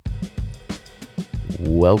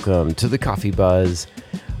Welcome to the Coffee Buzz.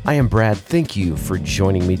 I am Brad. Thank you for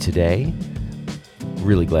joining me today.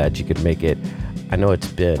 Really glad you could make it. I know it's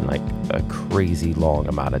been like a crazy long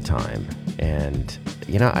amount of time. And,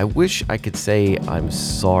 I wish I could say I'm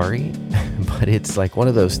sorry, but it's like one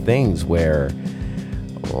of those things where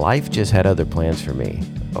life just had other plans for me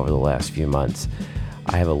over the last few months.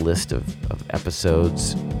 I have a list of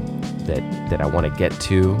episodes that I want to get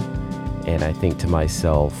to, and I think to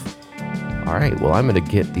myself, all right, well, I'm going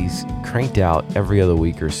to get these cranked out every other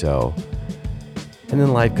week or so. And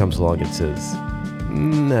then life comes along and says,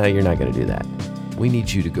 no, you're not going to do that. We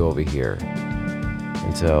need you to go over here.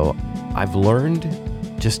 And so I've learned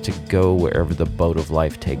just to go wherever the boat of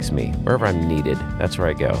life takes me, wherever I'm needed. That's where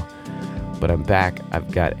I go. But I'm back.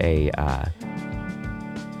 I've got a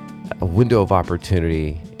window of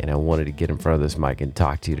opportunity, and I wanted to get in front of this mic and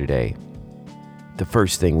talk to you today. The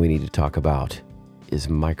first thing we need to talk about is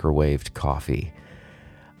microwaved coffee.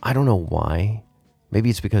 I don't know why. Maybe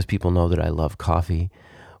it's because people know that I love coffee,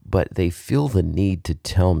 but they feel the need to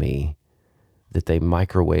tell me that they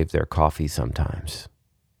microwave their coffee sometimes.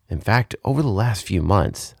 In fact, over the last few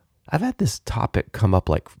months, I've had this topic come up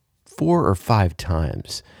like 4 or 5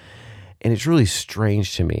 times. And it's really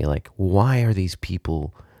strange to me. Like, why are these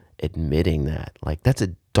people admitting that? Like, that's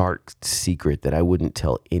a dark secret that I wouldn't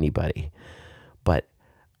tell anybody. But,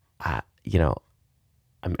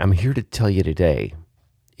 I'm here to tell you today,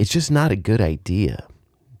 it's just not a good idea.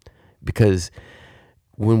 Because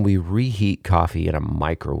when we reheat coffee in a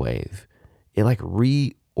microwave, it like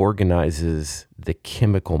reorganizes the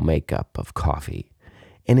chemical makeup of coffee.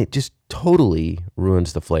 And it just totally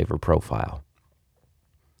ruins the flavor profile.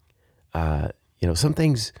 Some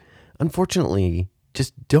things, unfortunately,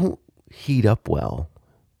 just don't heat up well.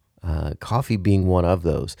 Coffee being one of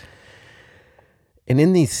those. And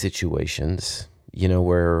in these situations,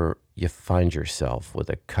 where you find yourself with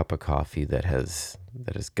a cup of coffee that has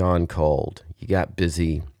gone cold, you got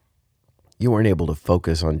busy, you weren't able to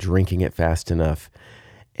focus on drinking it fast enough,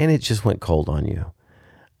 and it just went cold on you.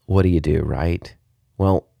 What do, right?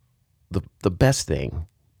 Well, the best thing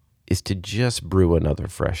is to just brew another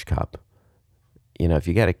fresh cup. If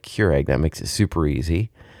you got a Keurig, that makes it super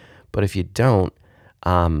easy. But if you don't,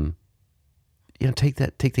 take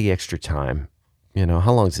the extra time.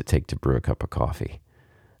 How long does it take to brew a cup of coffee?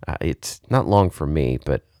 It's not long for me,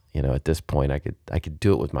 but at this point, I could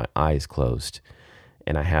do it with my eyes closed,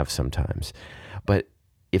 and I have sometimes. But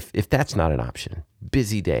if that's not an option,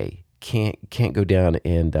 busy day, can't go down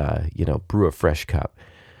and brew a fresh cup.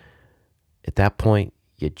 At that point,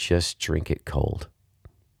 you just drink it cold.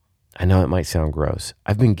 I know it might sound gross.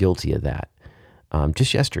 I've been guilty of that.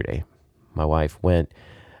 Just yesterday, my wife went,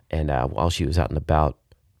 and while she was out and about,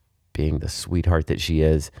 being the sweetheart that she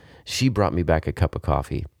is, she brought me back a cup of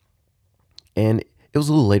coffee. And it was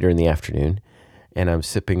a little later in the afternoon, and I'm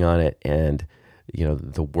sipping on it, and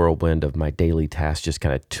the whirlwind of my daily tasks just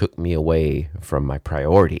kind of took me away from my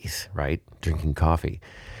priorities, right? Drinking coffee.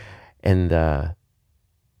 And the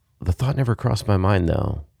thought never crossed my mind,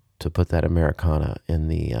 though, to put that Americana in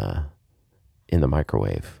the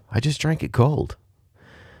microwave. I just drank it cold.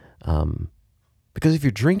 Because if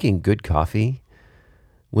you're drinking good coffee,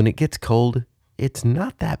 when it gets cold, it's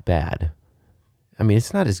not that bad. I mean,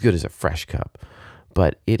 it's not as good as a fresh cup,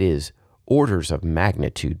 but it is orders of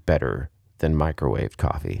magnitude better than microwave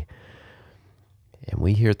coffee. And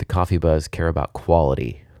we here at the Coffee Buzz care about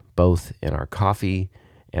quality, both in our coffee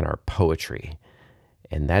and our poetry.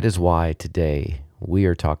 And that is why today we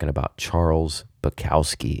are talking about Charles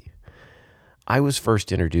Bukowski. I was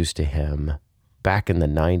first introduced to him back in the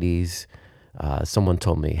 90s. Someone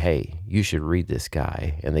told me, hey, you should read this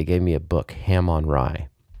guy. And they gave me a book, Ham on Rye.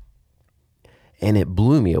 And it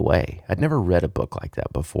blew me away. I'd never read a book like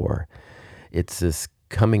that before. It's this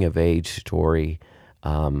coming of age story.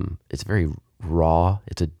 It's very raw.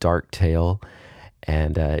 It's a dark tale.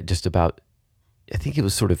 And just about, I think it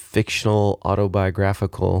was sort of fictional,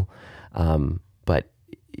 autobiographical. But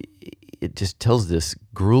it just tells this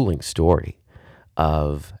grueling story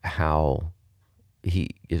of how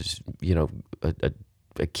he is,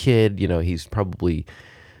 a kid, he's probably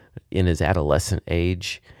in his adolescent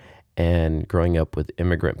age and growing up with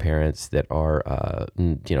immigrant parents that are,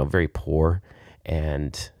 very poor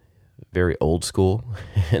and very old school.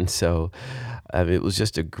 And so it was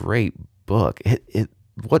just a great book.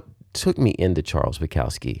 What took me into Charles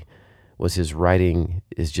Bukowski was his writing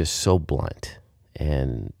is just so blunt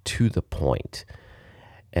and to the point.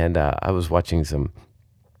 And I was watching some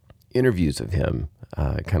interviews of him,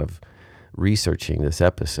 kind of researching this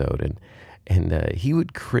episode, and he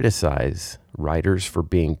would criticize writers for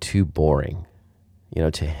being too boring.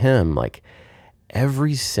 To him, like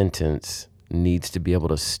every sentence needs to be able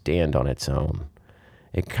to stand on its own.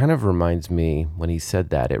 It kind of reminds me, when he said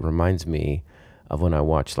that, it reminds me of when I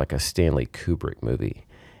watched like a Stanley Kubrick movie.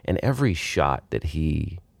 And every shot that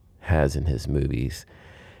he has in his movies,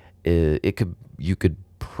 you could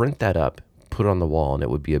print that up, put it on the wall, and it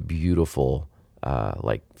would be a beautiful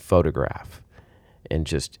like photograph. And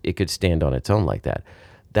just, it could stand on its own like that.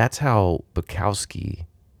 That's how Bukowski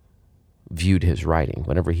viewed his writing.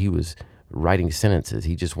 Whenever he was writing sentences,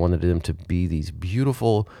 he just wanted them to be these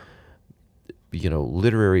beautiful,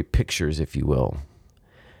 literary pictures, if you will.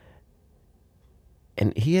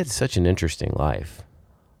 And he had such an interesting life.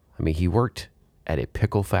 I mean, he worked at a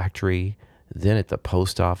pickle factory, then at the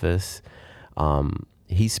post office.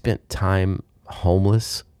 He spent time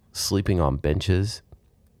homeless, sleeping on benches.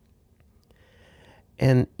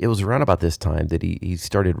 And it was around about this time that he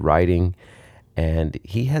started writing, and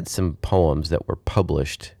he had some poems that were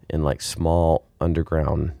published in like small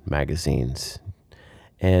underground magazines.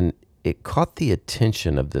 And it caught the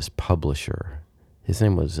attention of this publisher. His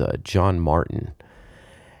name was John Martin.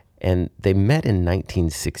 And they met in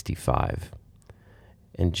 1965.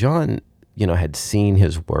 And John, had seen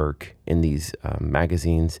his work in these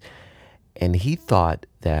magazines, and he thought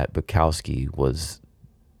that Bukowski was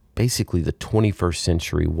basically the 21st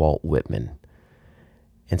century Walt Whitman.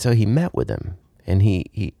 And so he met with him, and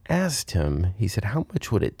he asked him, he said, how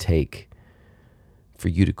much would it take for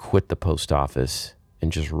you to quit the post office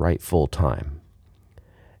and just write full time?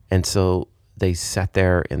 And so they sat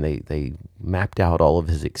there and they mapped out all of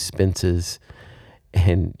his expenses.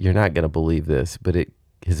 And you're not going to believe this, but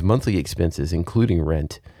his monthly expenses, including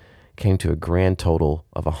rent, came to a grand total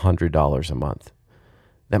of $100 a month.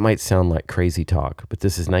 That might sound like crazy talk, but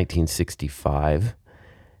this is 1965,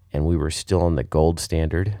 and we were still on the gold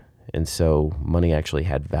standard, and so money actually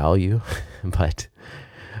had value. But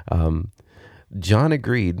John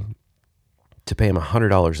agreed to pay him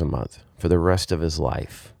 $100 a month for the rest of his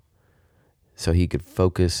life so he could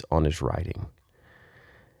focus on his writing.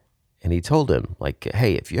 And he told him, like,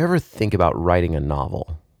 hey, if you ever think about writing a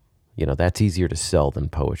novel, that's easier to sell than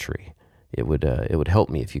poetry. It would help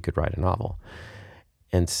me if you could write a novel.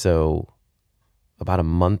 And so about a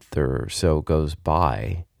month or so goes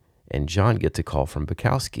by, and John gets a call from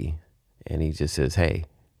Bukowski, and he just says, hey,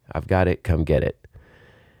 I've got it, come get it.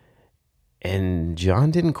 And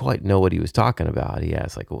John didn't quite know what he was talking about. He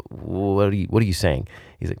asked, like, what are you saying?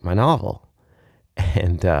 He's like, my novel.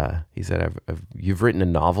 And he said, you've written a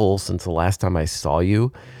novel since the last time I saw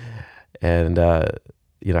you? And,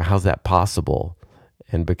 how's that possible?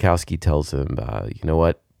 And Bukowski tells him, you know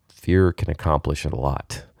what? Fear can accomplish a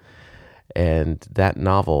lot. And that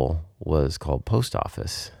novel was called Post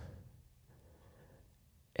Office.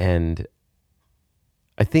 And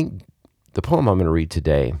I think the poem I'm going to read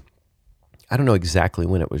today, I don't know exactly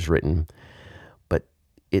when it was written, but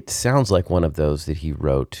it sounds like one of those that he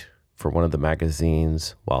wrote for one of the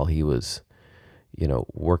magazines while he was,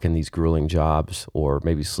 working these grueling jobs or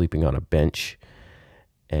maybe sleeping on a bench.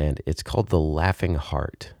 And it's called The Laughing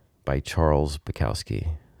Heart by Charles Bukowski.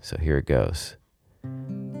 So here it goes.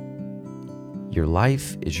 Your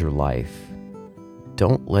life is your life.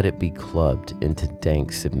 Don't let it be clubbed into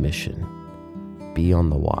dank submission. Be on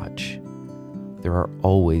the watch. There are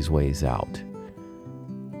always ways out.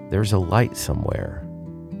 There's a light somewhere.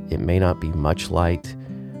 It may not be much light,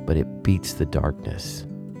 but it beats the darkness.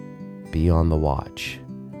 Be on the watch.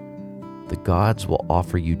 The gods will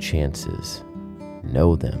offer you chances.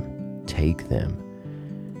 Know them. Take them.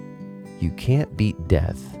 You can't beat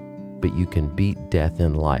death, but you can beat death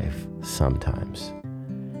in life sometimes.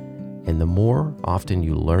 And the more often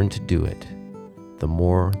you learn to do it, the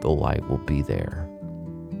more the light will be there.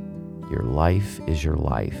 Your life is your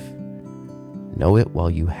life. Know it while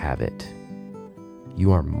you have it.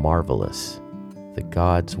 You are marvelous. The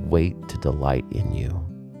gods wait to delight in you.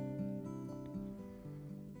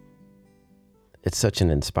 It's such an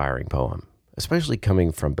inspiring poem, especially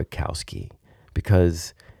coming from Bukowski,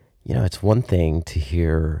 because it's one thing to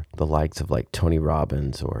hear the likes of like Tony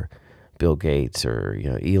Robbins or Bill Gates or,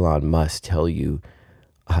 Elon Musk tell you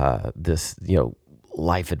this,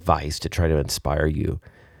 life advice to try to inspire you.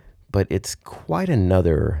 But it's quite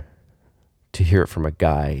another to hear it from a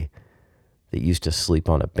guy that used to sleep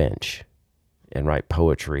on a bench and write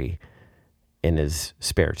poetry in his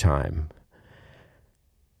spare time.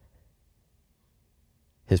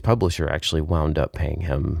 His publisher actually wound up paying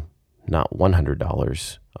him not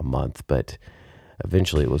 $100 a month, but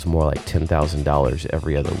eventually it was more like $10,000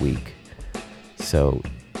 every other week. So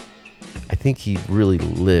I think he really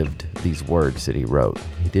lived these words that he wrote.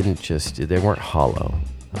 He didn't just, they weren't hollow.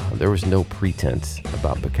 There was no pretense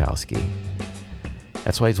about Bukowski.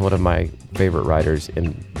 That's why he's one of my favorite writers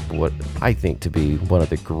and what I think to be one of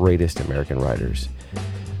the greatest American writers.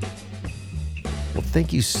 Well,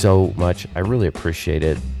 thank you so much. I really appreciate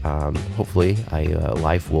it. Hopefully,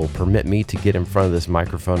 life will permit me to get in front of this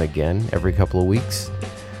microphone again every couple of weeks.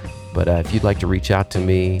 But if you'd like to reach out to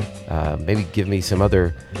me, maybe give me some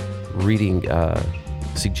other reading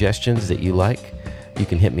suggestions that you like, you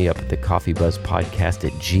can hit me up at the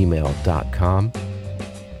coffeebuzzpodcast@gmail.com.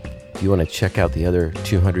 If you want to check out the other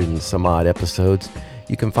 200 and some odd episodes,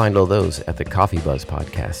 you can find all those at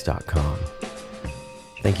thecoffeebuzzpodcast.com.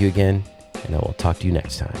 Thank you again, and I will talk to you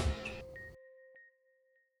next time.